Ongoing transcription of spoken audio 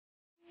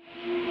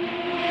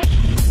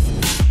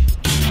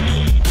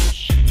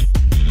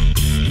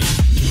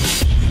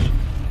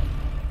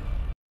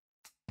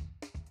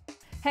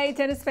Hey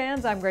tennis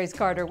fans, I'm Grace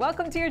Carter.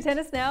 Welcome to your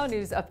Tennis Now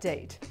News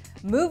Update.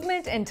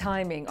 Movement and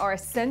timing are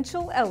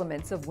essential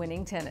elements of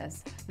winning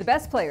tennis. The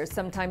best players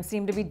sometimes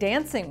seem to be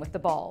dancing with the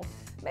ball.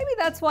 Maybe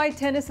that's why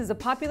tennis is a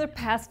popular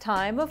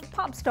pastime of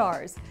pop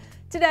stars.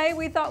 Today,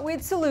 we thought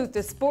we'd salute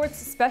the sport's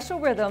special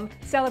rhythm,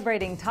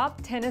 celebrating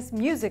top tennis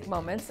music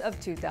moments of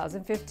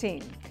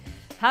 2015.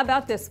 How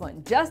about this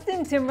one?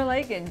 Justin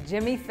Timberlake and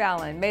Jimmy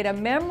Fallon made a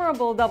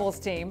memorable doubles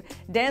team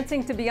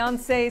dancing to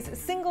Beyoncé's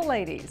Single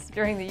Ladies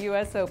during the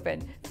U.S.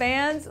 Open.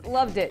 Fans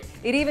loved it.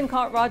 It even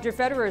caught Roger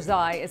Federer's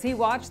eye as he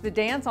watched the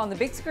dance on the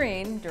big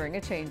screen during a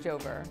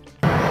changeover.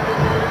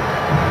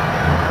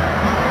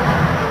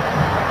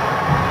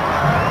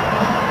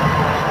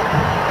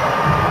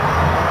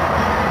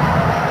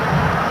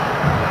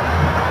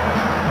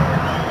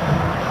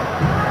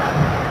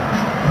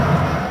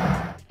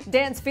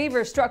 Dance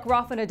fever struck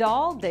Rafa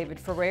Nadal, David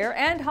Ferrer,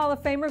 and Hall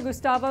of Famer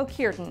Gustavo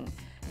Kuerten.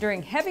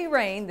 During heavy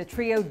rain, the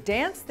trio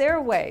danced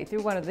their way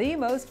through one of the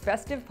most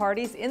festive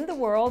parties in the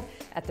world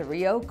at the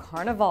Rio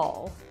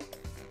Carnival.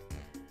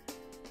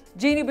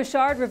 Jeannie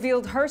Bouchard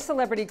revealed her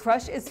celebrity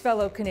crush is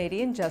fellow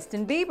Canadian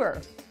Justin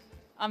Bieber.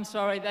 I'm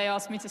sorry, they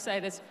asked me to say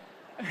this.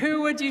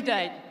 Who would you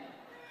date?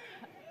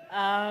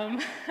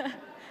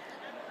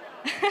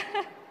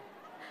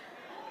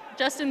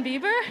 Justin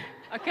Bieber?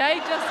 Okay,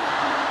 Justin.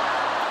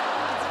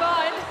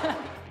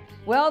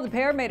 Well, the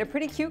pair made a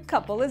pretty cute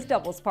couple as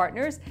doubles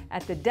partners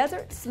at the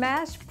Desert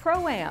Smash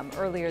Pro-Am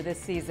earlier this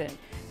season.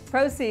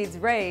 Proceeds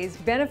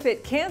raised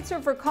benefit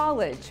Cancer for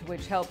College,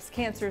 which helps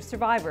cancer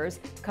survivors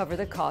cover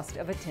the cost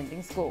of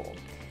attending school.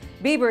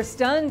 Bieber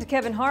stunned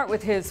Kevin Hart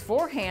with his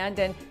forehand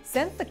and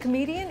sent the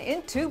comedian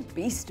into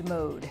beast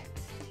mode.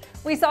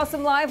 We saw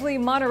some lively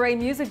Monterey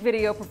music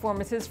video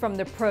performances from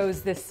the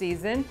pros this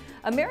season.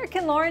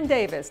 American Lauren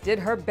Davis did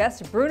her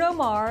best Bruno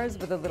Mars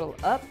with a little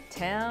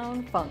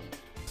uptown funk.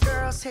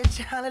 Girls hit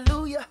you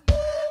hallelujah,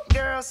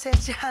 girls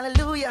hit you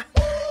hallelujah,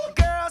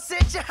 girls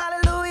hit you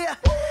hallelujah,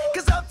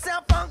 'cause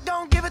Uptown Funk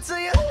don't give it to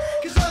you,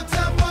 'cause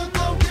Uptown Funk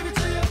don't give it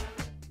to you.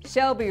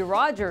 Shelby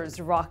Rogers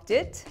rocked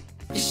it.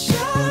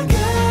 Sugar,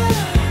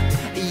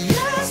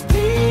 yes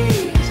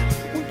please,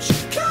 won't you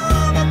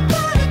come and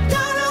put it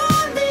down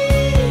on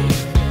me?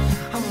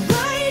 I'm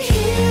right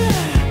here,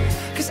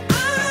 'cause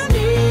I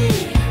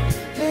need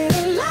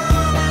little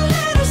love and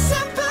little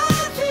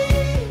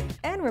sympathy.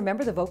 And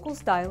remember the vocal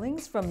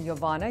stylings from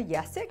Jovana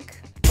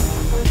Jasic?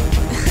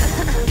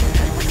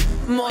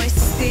 Moj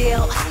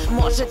stil,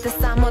 možete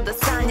samo da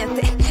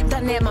sanjate, da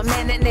nema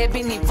mene ne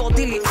bi ni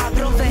vodili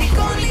agrove.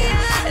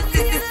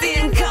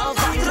 Sisijen kao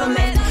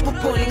vatromet,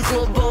 popunim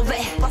klubove,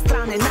 pa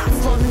strane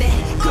naslovne,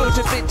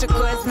 kruže priče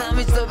koje znam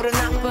već dobro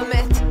na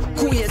pamet.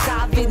 Kuje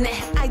zavidne,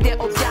 ajde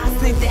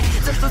objasnite,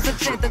 zašto se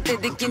četate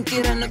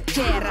dekintiranog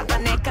kera, da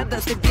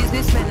nekada ste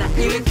biznismena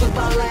ili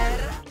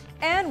futbalera.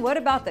 And what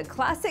about the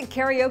classic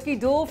karaoke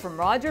duel from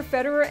Roger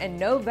Federer and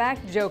Novak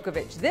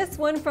Djokovic? This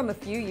one from a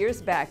few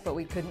years back, but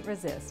we couldn't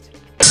resist.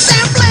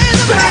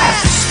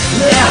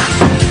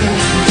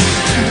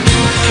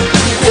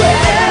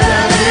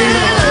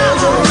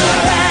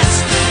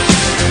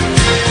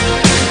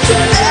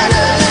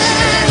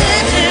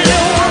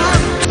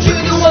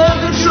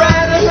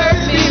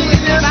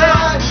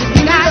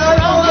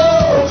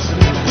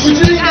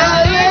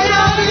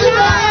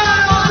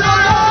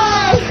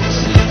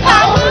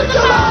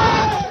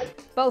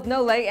 Both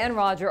Nole and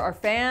Roger are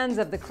fans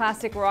of the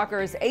classic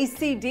rockers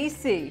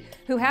AC/DC,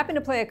 who happened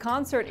to play a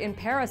concert in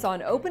Paris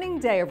on opening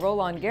day of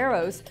Roland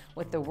Garros,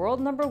 with the world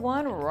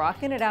 #1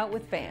 rocking it out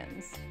with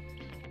fans.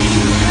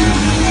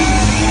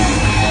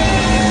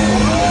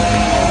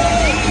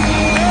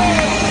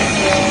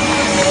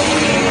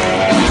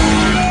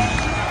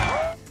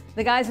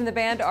 The guys in the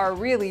band are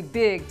really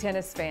big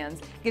tennis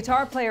fans.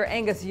 Guitar player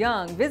Angus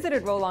Young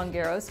visited Roland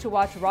Garros to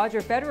watch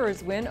Roger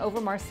Federer's win over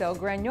Marcel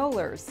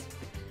Granollers.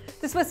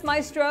 The Swiss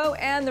maestro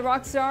and the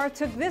rock star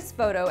took this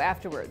photo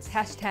afterwards.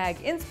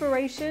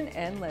 #inspiration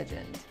and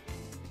legend.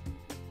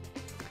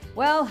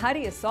 Well, how do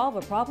you solve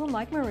a problem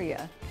like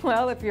Maria?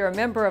 Well, if you're a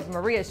member of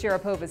Maria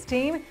Sharapova's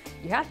team,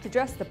 you have to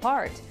dress the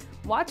part.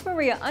 Watch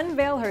Maria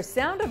unveil her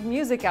Sound of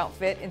Music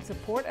outfit in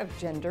support of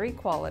gender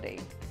equality.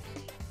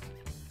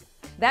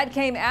 That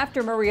came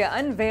after Maria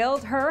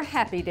unveiled her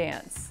Happy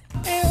Dance.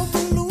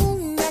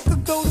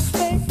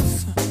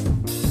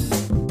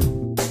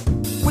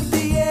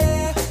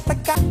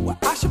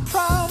 I should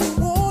probably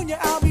warn you,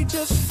 I'll be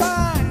just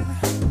fine.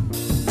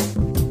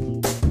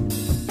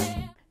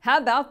 How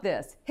about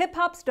this?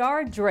 Hip-hop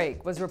star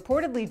Drake was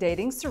reportedly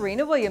dating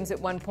Serena Williams at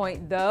one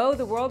point, though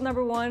the world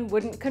 #1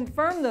 wouldn't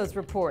confirm those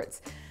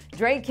reports.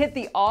 Drake hit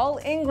the All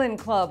England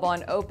Club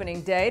on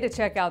opening day to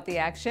check out the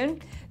action.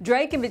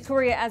 Drake and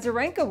Victoria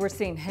Azarenka were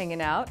seen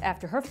hanging out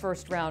after her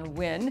first-round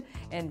win,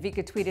 and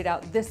Vika tweeted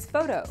out this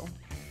photo.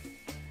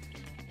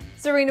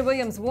 Serena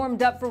Williams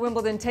warmed up for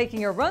Wimbledon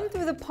taking a run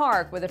through the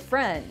park with a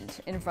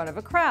friend in front of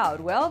a crowd.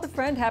 Well, the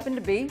friend happened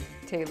to be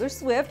Taylor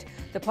Swift.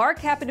 The park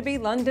happened to be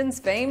London's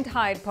famed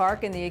Hyde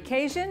Park, and the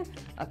occasion,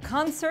 a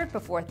concert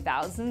before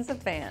thousands of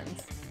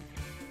fans.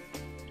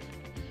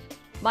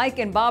 Mike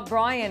and Bob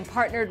Bryan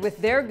partnered with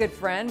their good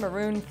friend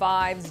Maroon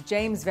 5's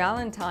James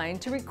Valentine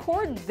to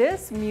record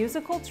this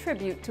musical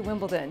tribute to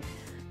Wimbledon.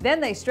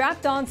 Then they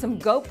strapped on some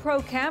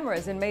GoPro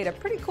cameras and made a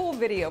pretty cool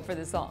video for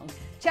the song.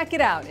 Check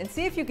it out and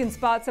see if you can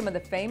spot some of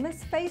the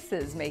famous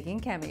faces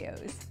making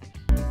cameos.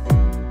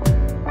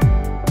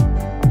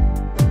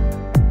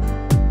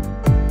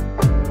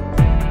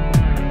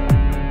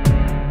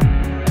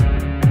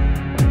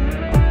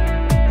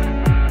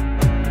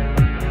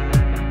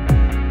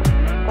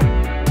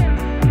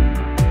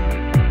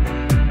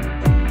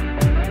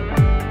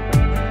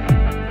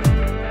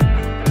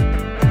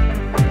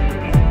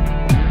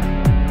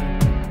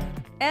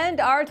 And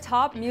our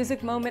top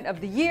music moment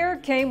of the year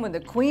came when the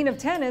Queen of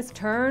Tennis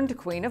turned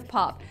Queen of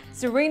Pop.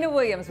 Serena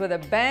Williams with a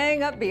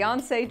bang-up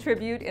Beyoncé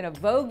tribute in a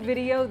Vogue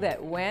video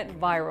that went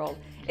viral.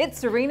 It's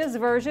Serena's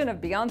version of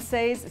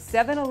Beyoncé's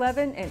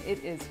 7-Eleven, and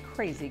it is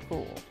crazy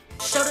cool.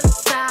 Shoulder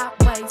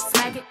sideways,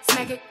 smack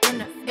it in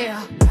the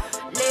air.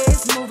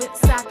 Legs move it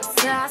side to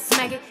side,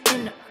 smack it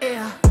in the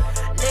air.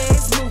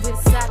 Legs move it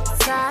side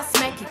to side,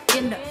 smack it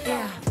in the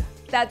air.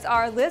 That's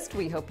our list.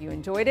 We hope you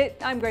enjoyed it.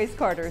 I'm Grace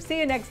Carter. See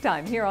you next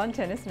time here on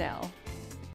Tennis Now.